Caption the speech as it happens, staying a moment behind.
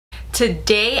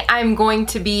today I'm going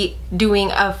to be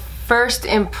doing a first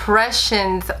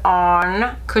impressions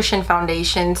on cushion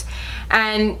foundations,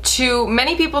 and to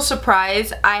many people's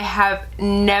surprise, I have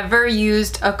never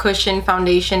used a cushion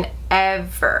foundation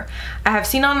ever. I have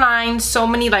seen online so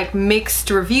many like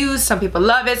mixed reviews. Some people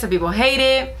love it, some people hate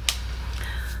it.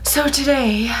 So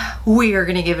today we are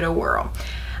gonna give it a whirl.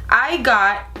 I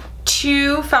got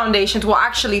two foundations, well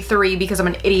actually three because I'm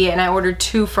an idiot and I ordered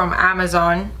two from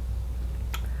Amazon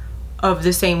of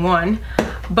the same one,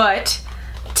 but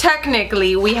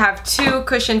technically we have two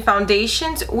cushion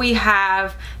foundations. We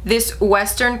have this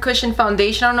Western cushion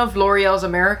foundation. I don't know if L'Oreal's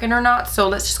American or not, so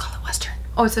let's just call it Western.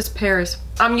 Oh, it says Paris.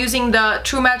 I'm using the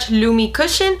True Match Lumi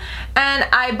Cushion, and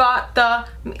I bought the,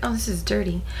 oh this is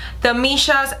dirty, the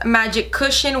Missha's Magic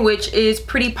Cushion, which is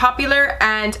pretty popular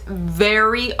and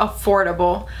very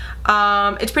affordable.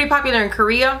 It's pretty popular in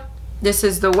Korea. This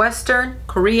is the Western,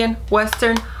 Korean,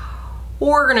 Western.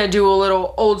 We're gonna do a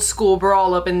little old school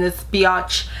brawl up in this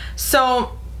biatch.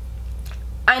 So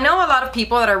I know a lot of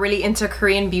people that are really into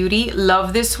Korean beauty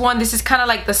love this one. This is kind of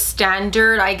like the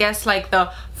standard, I guess, like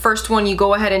the first one you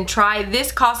go ahead and try.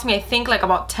 This cost me, I think, like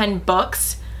about 10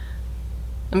 bucks.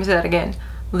 Let me say that again.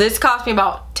 This cost me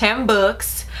about 10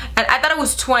 bucks. And I thought it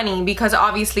was 20 because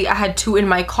obviously I had two in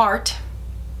my cart,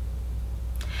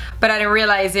 but I didn't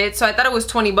realize it, so I thought it was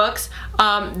 20 bucks.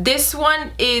 This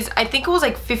one is, I think it was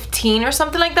like 15 or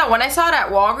something like that. When I saw it at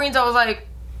Walgreens, I was like,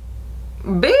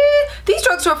 these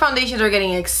drugstore foundations are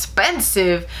getting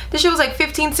expensive. This shit was like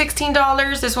 $15,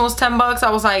 $16. This one was 10 bucks. I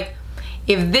was like,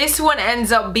 if this one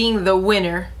ends up being the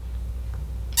winner.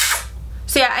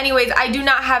 So yeah, anyways, I do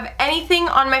not have anything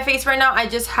on my face right now. I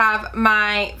just have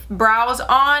my brows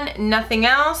on, nothing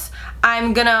else.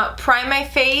 I'm gonna prime my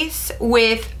face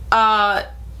with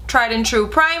tried and true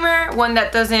primer, one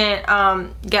that doesn't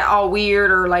get all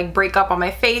weird or like break up on my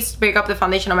face, break up the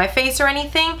foundation on my face or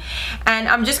anything. And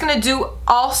I'm just gonna do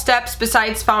all steps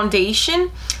besides foundation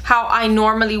how I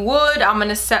normally would. I'm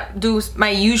gonna do my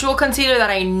usual concealer that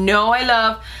I know I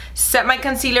love, set my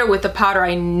concealer with the powder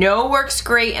I know works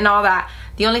great and all that.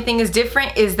 The only thing is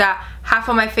different is that half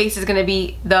of my face is gonna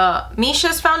be the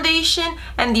Missha's foundation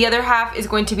and the other half is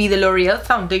going to be the L'Oreal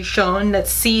foundation.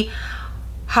 Let's see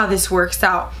how this works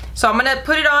out. So I'm gonna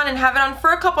put it on and have it on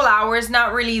for a couple hours,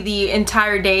 not really the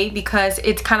entire day because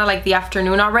it's kind of like the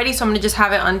afternoon already, so I'm gonna just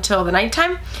have it until the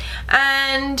nighttime,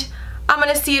 and I'm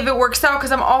gonna see if it works out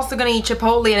because I'm also gonna eat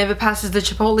Chipotle, and if it passes the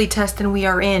Chipotle test, then we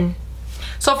are in.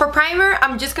 So for primer,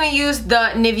 I'm just gonna use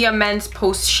the Nivea Men's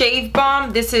Post Shave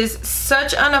Balm. This is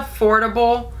such an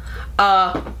affordable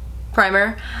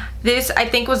primer. This I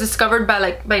think was discovered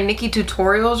by Nikki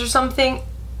Tutorials or something,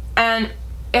 and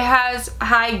it has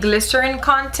high glycerin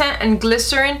content, and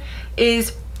glycerin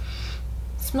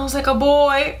smells like a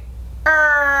boy.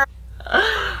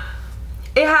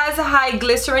 It has a high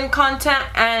glycerin content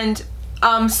and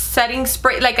setting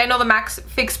spray. Like I know the Max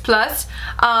Fix Plus,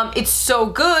 it's so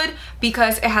good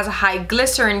because it has a high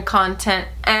glycerin content,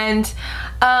 and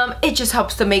it just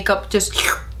helps the makeup just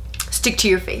stick to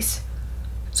your face.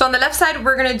 So on the left side,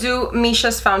 we're gonna do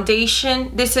Missha's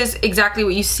foundation. This is exactly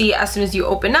what you see as soon as you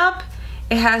open up.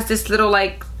 It has this little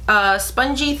like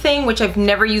spongy thing, which I've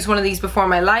never used one of these before in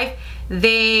my life.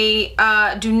 They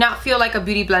do not feel like a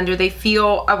beauty blender. They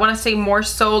feel, I want to say, more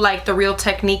so like the Real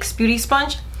Techniques beauty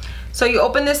sponge. So you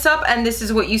open this up and this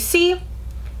is what you see.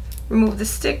 Remove the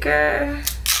sticker.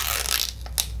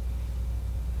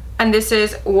 And this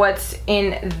is what's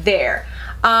in there.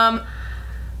 I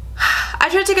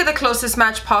tried to get the closest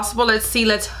match possible. Let's see,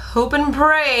 let's hope and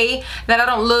pray that I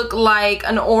don't look like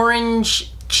an orange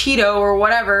Cheeto or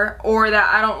whatever, or that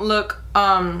I don't look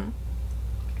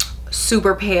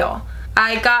super pale.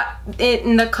 I got it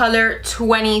in the color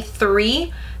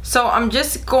 23, so I'm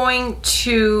just going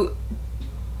to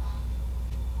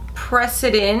press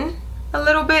it in a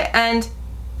little bit, and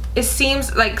it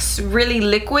seems like really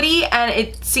liquidy, and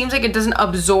it seems like it doesn't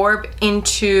absorb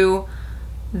into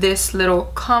this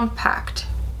little compact.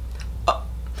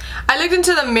 I looked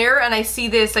into the mirror and I see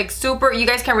this like super, you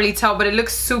guys can't really tell, but it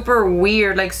looks super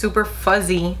weird, like super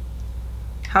fuzzy.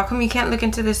 How come you can't look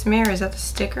into this mirror? Is that the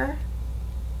sticker?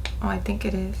 Oh, I think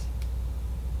it is.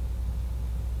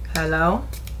 Hello?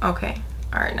 Okay.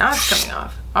 Alright, now it's coming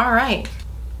off. Alright.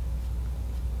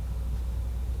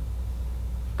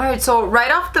 Alright, so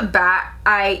right off the bat,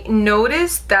 I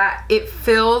noticed that it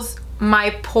fills my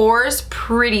pores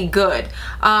pretty good.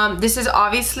 This is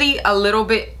obviously a little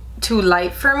bit too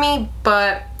light for me,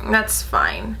 but that's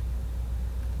fine.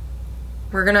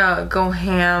 We're gonna go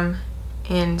ham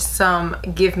in some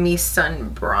Give Me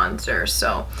Sun bronzer.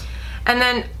 So, and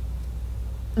then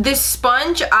this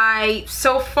sponge,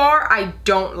 so far I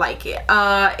don't like it.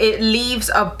 It leaves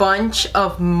a bunch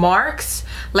of marks,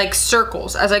 like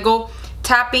circles. As I go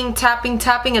tapping, tapping,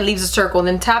 tapping, it leaves a circle, and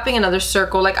then tapping, another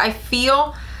circle. Like I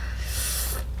feel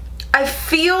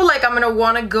like I'm gonna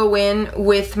want to go in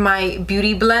with my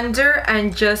beauty blender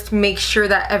and just make sure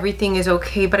that everything is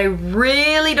okay, but I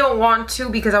really don't want to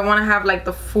because I want to have like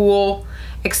the full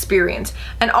experience.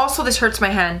 And also this hurts my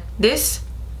hand. This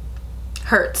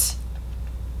hurts.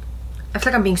 I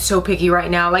feel like I'm being so picky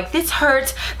right now. Like this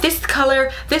hurts, this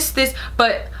color, this,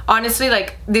 but honestly,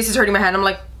 like this is hurting my hand. I'm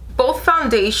like, both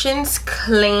foundations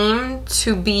claim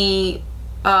to be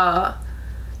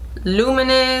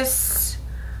luminous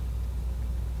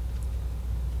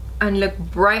and look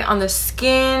bright on the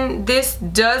skin. This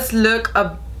does look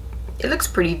it looks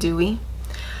pretty dewy.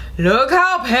 Look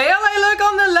how pale I look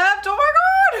on the left. Oh my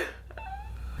god.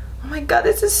 Oh my god,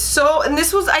 this is so, and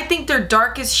this was, I think, their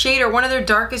darkest shade, or one of their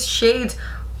darkest shades.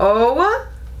 Oh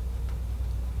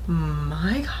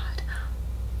my god.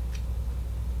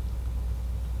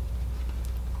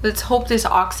 Let's hope this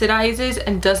oxidizes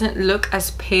and doesn't look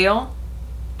as pale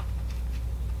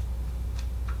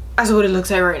as what it looks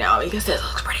like right now, because this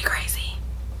looks pretty crazy.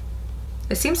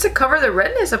 It seems to cover the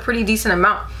redness a pretty decent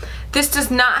amount. This does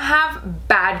not have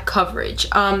bad coverage.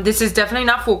 This is definitely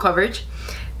not full coverage.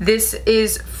 This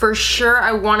is for sure,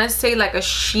 I want to say, like a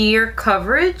sheer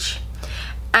coverage,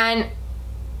 and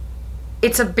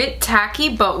it's a bit tacky,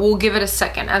 but we'll give it a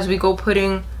second as we go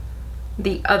putting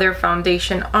the other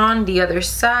foundation on the other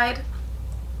side.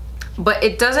 But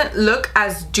it doesn't look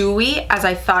as dewy as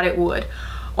I thought it would.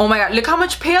 Oh my god, look how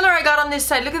much paler I got on this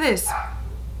side. Look at this.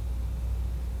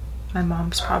 My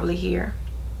mom's probably here.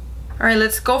 All right,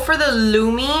 let's go for the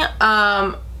Lumi.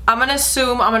 I'm gonna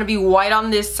assume I'm gonna be white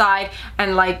on this side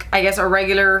and like, I guess, a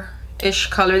regular-ish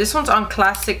color. This one's on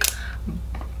Classic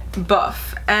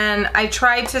Buff. And I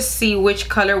tried to see which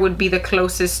color would be the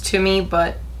closest to me,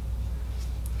 but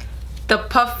the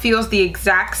puff feels the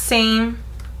exact same.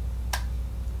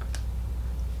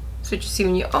 So you see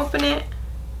when you open it.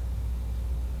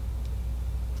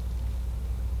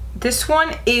 This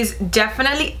one is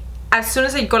definitely, as soon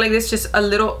as I go like this, just a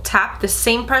little tap, the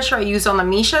same pressure I used on the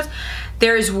Mishas,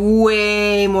 there is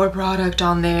way more product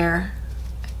on there.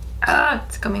 Ah,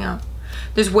 it's coming out.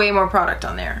 There's way more product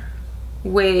on there.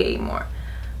 Way more.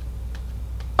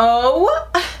 Oh,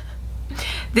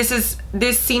 this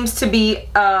seems to be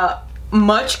a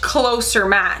much closer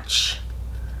match.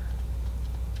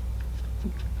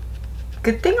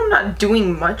 Good thing I'm not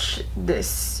doing much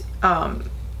this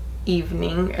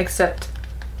evening, except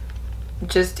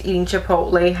just eating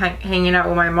Chipotle, hanging out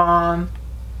with my mom,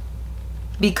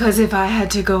 because if I had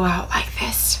to go out like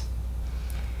this.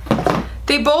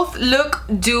 They both look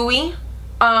dewy.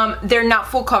 They're not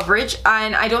full coverage,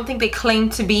 and I don't think they claim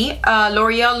to be.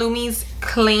 L'Oreal Lumi's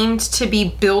claimed to be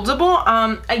buildable.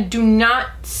 I do not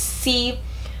see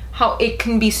how it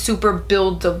can be super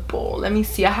buildable. Let me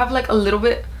see. I have like a little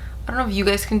bit, I don't know if you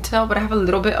guys can tell, but I have a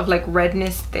little bit of like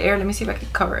redness there. Let me see if I can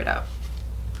cover it up.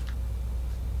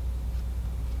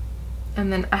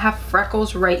 And then I have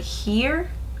freckles right here.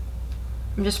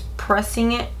 I'm just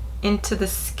pressing it into the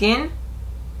skin.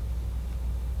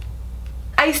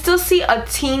 I still see a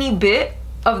teeny bit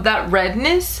of that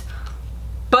redness,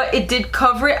 but it did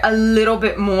cover it a little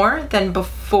bit more than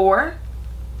before.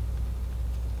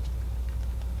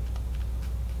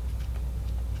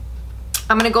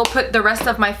 I'm gonna go put the rest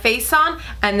of my face on,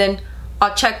 and then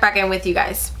I'll check back in with you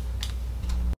guys.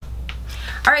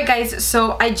 Alright guys,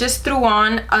 so I just threw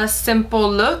on a simple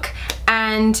look,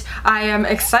 and I am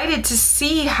excited to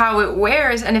see how it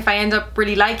wears and if I end up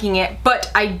really liking it.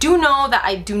 But I do know that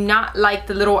I do not like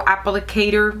the little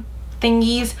applicator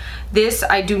thingies. This,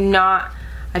 I do not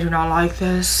like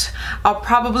this. I'll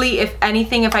probably, if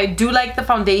anything, if I do like the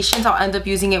foundations, I'll end up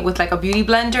using it with like a beauty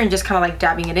blender and just kind of like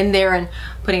dabbing it in there and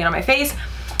putting it on my face.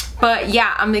 But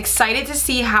yeah, I'm excited to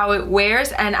see how it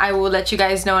wears, and I will let you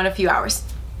guys know in a few hours.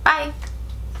 Bye.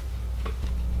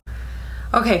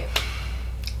 Okay,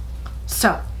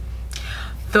 so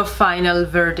the final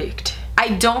verdict. I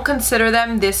don't consider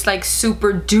them this like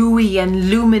super dewy and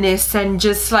luminous and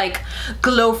just like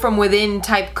glow from within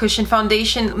type cushion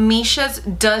foundation. Missha's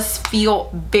does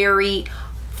feel very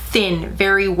thin,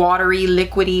 very watery,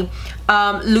 liquidy.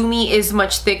 Lumi is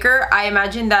much thicker. I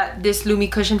imagine that this Lumi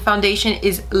Cushion Foundation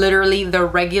is literally the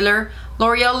regular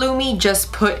L'Oreal Lumi,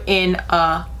 just put in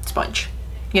a sponge,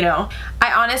 you know?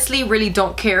 I honestly really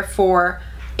don't care for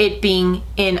it being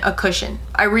in a cushion.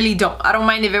 I really don't. I don't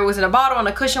mind if it was in a bottle, on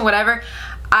a cushion, whatever.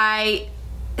 I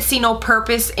see no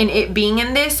purpose in it being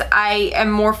in this. I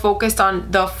am more focused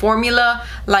on the formula,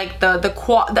 like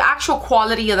the actual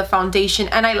quality of the foundation,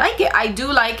 and I like it. I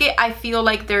do like it. I feel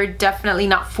like they're definitely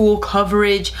not full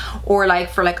coverage or like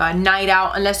for like a night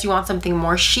out, unless you want something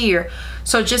more sheer.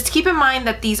 So just keep in mind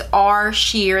that these are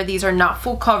sheer, these are not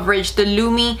full coverage. The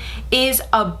Lumi is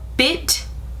a bit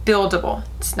buildable.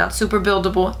 It's not super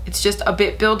buildable, it's just a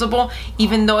bit buildable,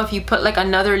 even though if you put like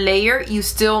another layer, you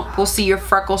still will see your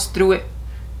freckles through it.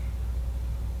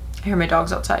 I hear my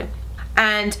dogs outside.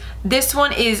 And this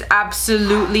one is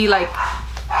absolutely like,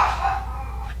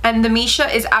 and the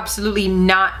Missha is absolutely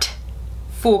not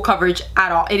full coverage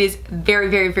at all. It is very,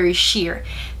 very, very sheer.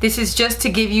 This is just to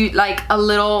give you like a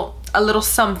little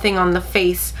something on the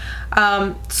face.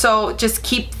 So just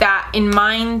keep that in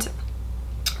mind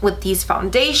with these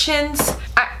foundations.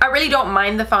 I really don't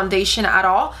mind the foundation at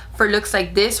all for looks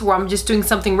like this, where I'm just doing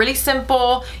something really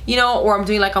simple, you know, or I'm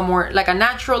doing like a more like a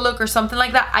natural look or something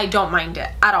like that. I don't mind it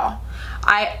at all.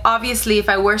 I obviously, if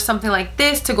I wear something like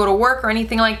this to go to work or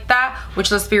anything like that, which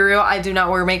let's be real, I do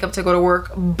not wear makeup to go to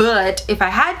work, but if I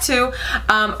had to,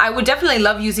 I would definitely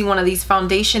love using one of these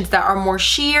foundations that are more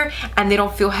sheer and they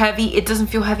don't feel heavy. It doesn't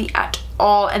feel heavy at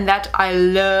all, and that I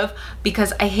love,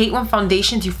 because I hate when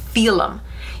foundations, you feel them.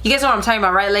 You guys know what I'm talking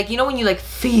about, right? Like, you know when you like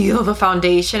feel the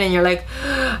foundation and you're like,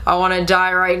 I want to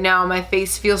die right now. My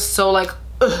face feels so like,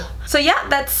 ugh. So yeah,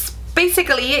 that's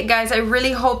basically it, guys. I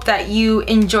really hope that you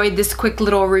enjoyed this quick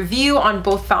little review on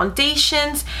both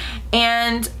foundations.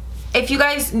 And if you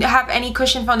guys have any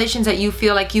cushion foundations that you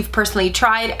feel like you've personally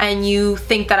tried and you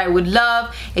think that I would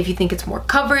love, if you think it's more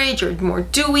coverage or more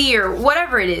dewy or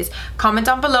whatever it is, comment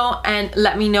down below and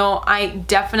let me know. I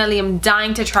definitely am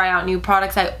dying to try out new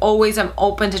products. I always am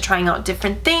open to trying out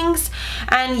different things.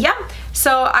 And yeah,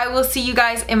 so I will see you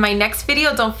guys in my next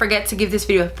video. Don't forget to give this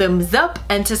video a thumbs up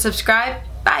and to subscribe.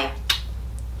 Bye.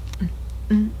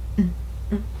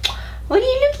 What are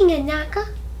you looking at, Naka?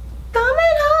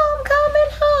 Coming home,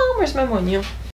 coming home. Where's my moño?